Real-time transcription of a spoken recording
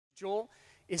Joel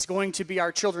is going to be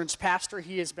our children's pastor.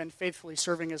 He has been faithfully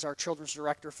serving as our children's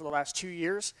director for the last 2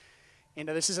 years, and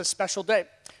this is a special day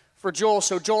for Joel.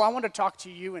 So Joel, I want to talk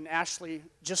to you and Ashley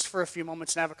just for a few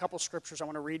moments, and I have a couple scriptures I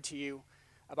want to read to you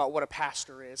about what a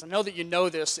pastor is. I know that you know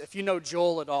this. If you know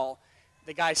Joel at all,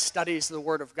 the guy studies the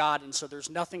Word of God, and so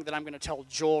there's nothing that I'm going to tell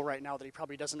Joel right now that he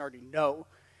probably doesn't already know.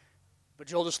 But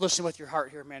Joel, just listen with your heart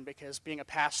here, man, because being a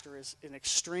pastor is an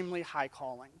extremely high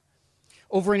calling.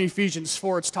 Over in Ephesians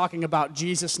 4, it's talking about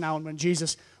Jesus now, and when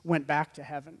Jesus went back to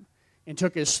heaven and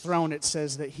took his throne, it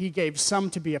says that he gave some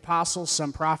to be apostles,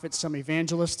 some prophets, some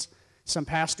evangelists, some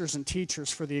pastors and teachers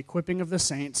for the equipping of the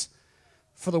saints,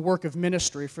 for the work of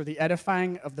ministry, for the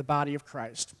edifying of the body of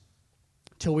Christ,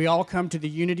 till we all come to the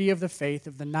unity of the faith,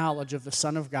 of the knowledge of the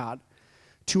Son of God,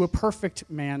 to a perfect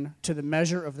man, to the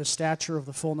measure of the stature of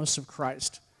the fullness of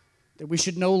Christ, that we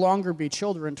should no longer be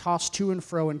children tossed to and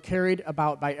fro and carried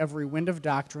about by every wind of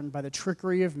doctrine, by the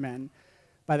trickery of men,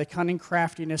 by the cunning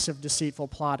craftiness of deceitful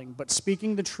plotting, but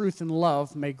speaking the truth in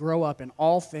love may grow up in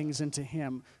all things into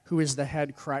him who is the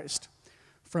head, Christ,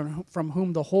 from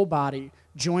whom the whole body,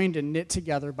 joined and knit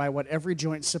together by what every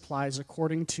joint supplies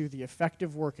according to the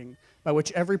effective working, by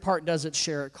which every part does its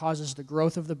share, it causes the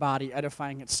growth of the body,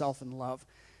 edifying itself in love.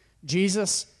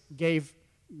 Jesus gave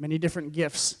many different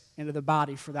gifts into the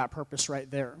body for that purpose right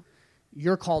there.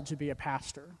 You're called to be a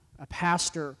pastor. A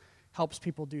pastor helps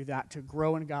people do that, to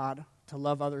grow in God, to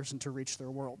love others, and to reach their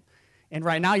world. And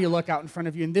right now you look out in front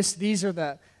of you, and these are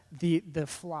the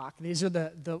flock. These are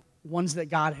the ones that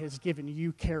God has given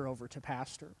you care over to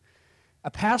pastor.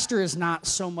 A pastor is not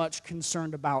so much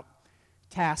concerned about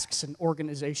tasks and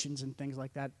organizations and things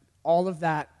like that. All of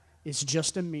that is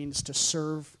just a means to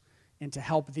serve and to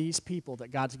help these people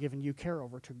that God's given you care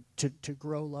over to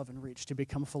grow, love, and reach, to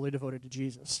become fully devoted to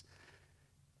Jesus.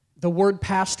 The word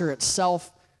pastor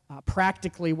itself,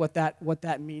 practically what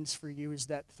that means for you is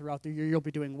that throughout the year you'll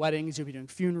be doing weddings, you'll be doing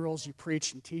funerals, you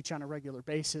preach and teach on a regular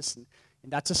basis, and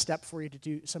that's a step for you to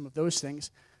do some of those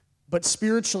things. But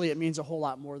spiritually it means a whole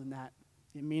lot more than that.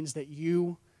 It means that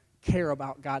you care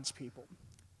about God's people.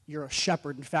 You're a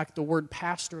shepherd. In fact, the word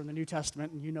pastor in the New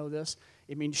Testament, and you know this,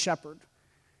 it means shepherd.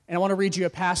 And I want to read you a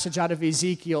passage out of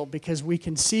Ezekiel because we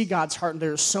can see God's heart. And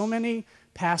there are so many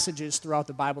passages throughout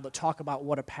the Bible that talk about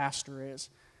what a pastor is.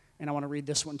 And I want to read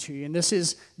this one to you. And this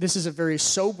is a very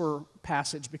sober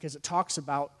passage because it talks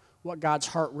about what God's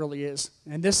heart really is.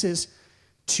 And this is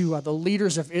to the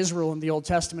leaders of Israel in the Old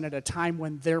Testament at a time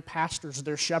when their pastors,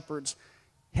 their shepherds,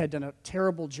 had done a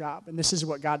terrible job. And this is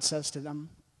what God says to them.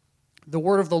 The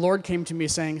word of the Lord came to me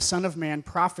saying, Son of man,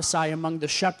 prophesy among the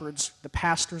shepherds, the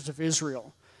pastors of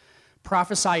Israel.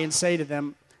 Prophesy and say to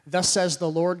them, Thus says the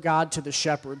Lord God to the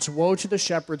shepherds, Woe to the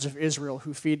shepherds of Israel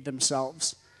who feed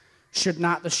themselves. Should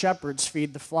not the shepherds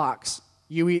feed the flocks?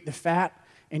 You eat the fat,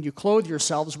 and you clothe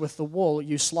yourselves with the wool.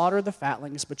 You slaughter the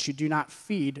fatlings, but you do not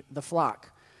feed the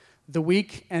flock. The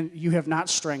weak and you have not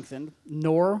strengthened,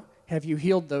 nor have you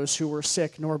healed those who were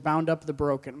sick, nor bound up the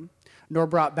broken, nor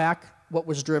brought back what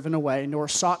was driven away, nor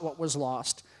sought what was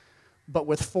lost. But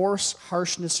with force,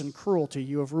 harshness, and cruelty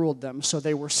you have ruled them. So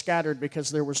they were scattered because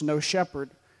there was no shepherd,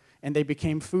 and they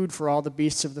became food for all the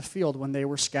beasts of the field when they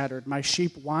were scattered. My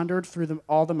sheep wandered through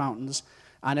all the mountains,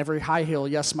 on every high hill.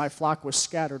 Yes, my flock was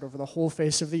scattered over the whole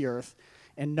face of the earth,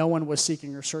 and no one was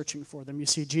seeking or searching for them. You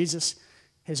see, Jesus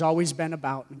has always been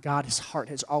about, and God's heart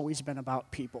has always been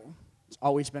about people. It's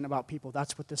always been about people.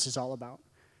 That's what this is all about.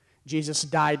 Jesus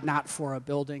died not for a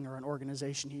building or an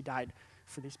organization. He died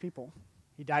for these people.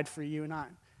 He died for you and I.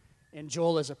 And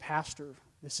Joel, as a pastor,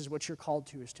 this is what you're called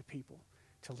to, is to people,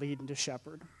 to lead and to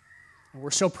shepherd. And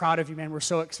we're so proud of you, man. We're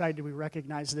so excited we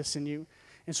recognize this in you.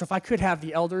 And so if I could have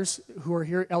the elders who are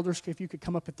here, elders, if you could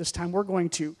come up at this time, we're going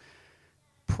to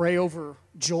pray over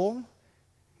Joel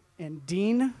and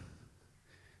Dean.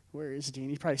 Where is Dean?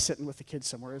 He's probably sitting with the kids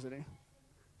somewhere, isn't he?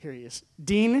 Here he is.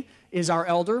 Dean is our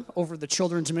elder over the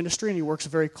children's ministry, and he works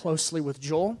very closely with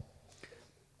Joel.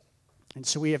 And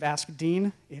so we have asked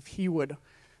Dean if he would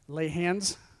lay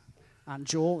hands on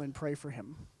Joel and pray for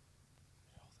him.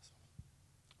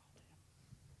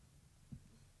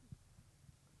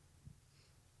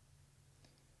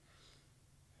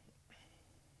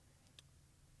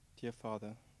 Dear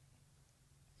Father,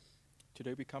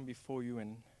 today we come before you,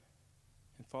 and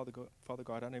Father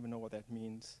God, I don't even know what that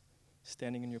means,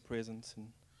 standing in your presence, and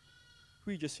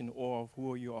we're just in awe of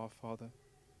who you are, Father,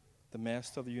 the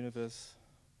Master of the universe,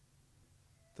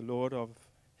 the Lord of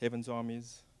heaven's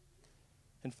armies.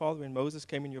 And Father, when Moses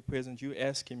came in your presence, you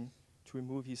asked him to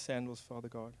remove his sandals, Father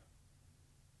God.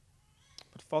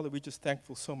 But Father, we're just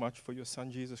thankful so much for your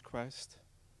Son, Jesus Christ.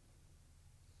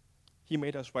 He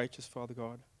made us righteous, Father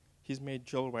God. He's made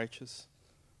Joel righteous.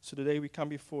 So today we come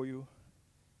before you,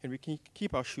 and we can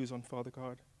keep our shoes on, Father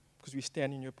God, because we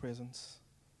stand in your presence.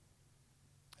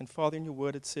 And Father, in your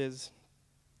word it says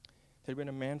that when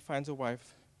a man finds a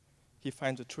wife, he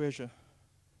finds a treasure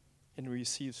and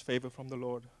receives favor from the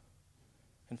Lord.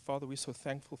 And Father, we're so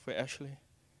thankful for Ashley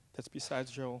that's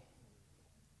besides Joel.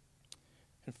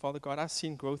 And Father God, I've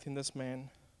seen growth in this man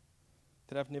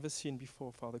that I've never seen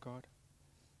before, Father God.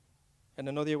 And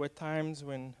I know there were times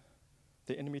when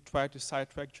the enemy tried to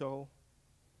sidetrack Joel,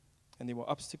 and there were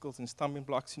obstacles and stumbling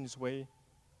blocks in his way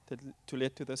to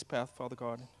lead to this path, Father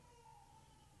God.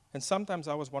 And sometimes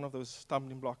I was one of those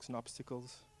stumbling blocks and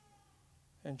obstacles.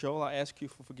 And Joel, I ask you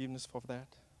for forgiveness for that.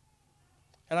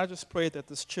 And I just pray that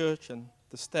this church and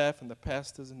the staff and the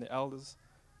pastors and the elders,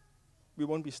 we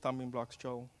won't be stumbling blocks,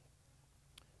 Joel.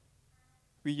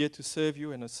 We're here to serve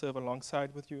you and to serve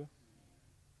alongside with you.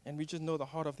 And we just know the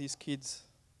heart of these kids.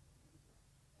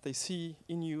 They see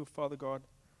in you, Father God,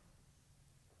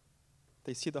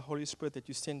 they see the Holy Spirit that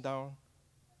you send down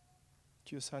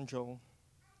to your son Joel.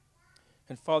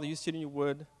 And Father, you said in your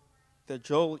word that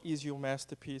Joel is your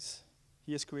masterpiece.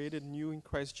 He has created new in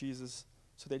Christ Jesus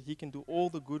so that he can do all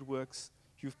the good works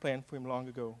you've planned for him long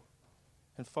ago.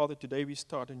 And Father, today we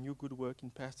start a new good work in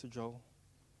Pastor Joel.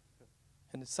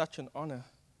 And it's such an honor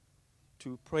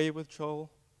to pray with Joel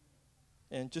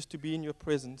and just to be in your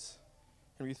presence.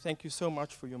 And we thank you so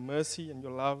much for your mercy and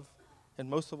your love, and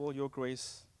most of all your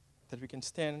grace, that we can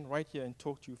stand right here and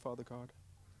talk to you, Father God.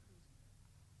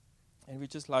 And we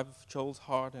just love Joel's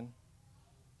heart. And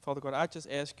Father God, I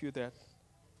just ask you that,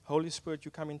 Holy Spirit,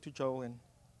 you come into Joel and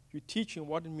you teach him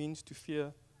what it means to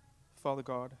fear Father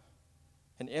God.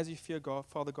 And as he fear God,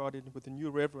 Father God, with a new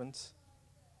reverence,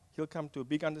 he'll come to a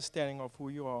big understanding of who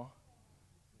you are.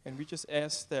 And we just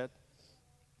ask that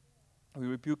we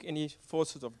rebuke any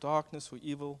forces of darkness or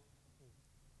evil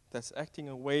that's acting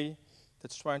in a way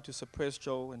that's trying to suppress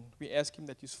Joel. And we ask him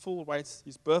that his full rights,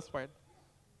 his birthright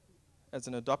as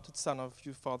an adopted son of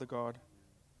you, Father God,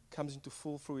 comes into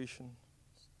full fruition.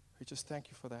 We just thank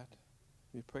you for that.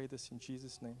 We pray this in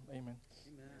Jesus' name. Amen.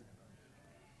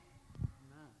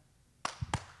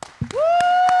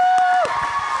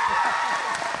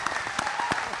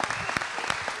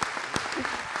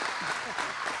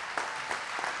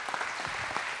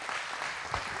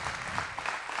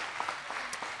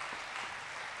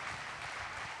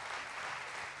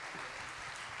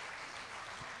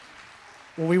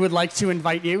 Well, we would like to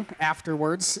invite you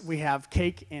afterwards. We have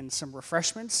cake and some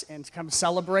refreshments, and to come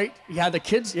celebrate. Yeah, the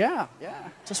kids, yeah,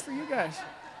 just for you guys.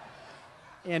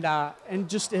 And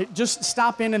just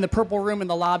stop in the purple room in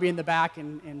the lobby in the back,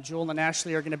 and Joel and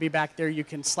Ashley are going to be back there. You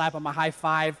can slap them a high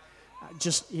five,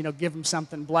 just give them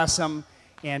something, bless them,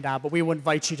 and but we will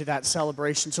invite you to that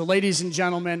celebration. So, ladies and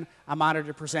gentlemen, I'm honored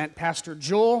to present Pastor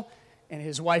Joel and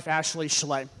his wife Ashley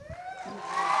Schleh.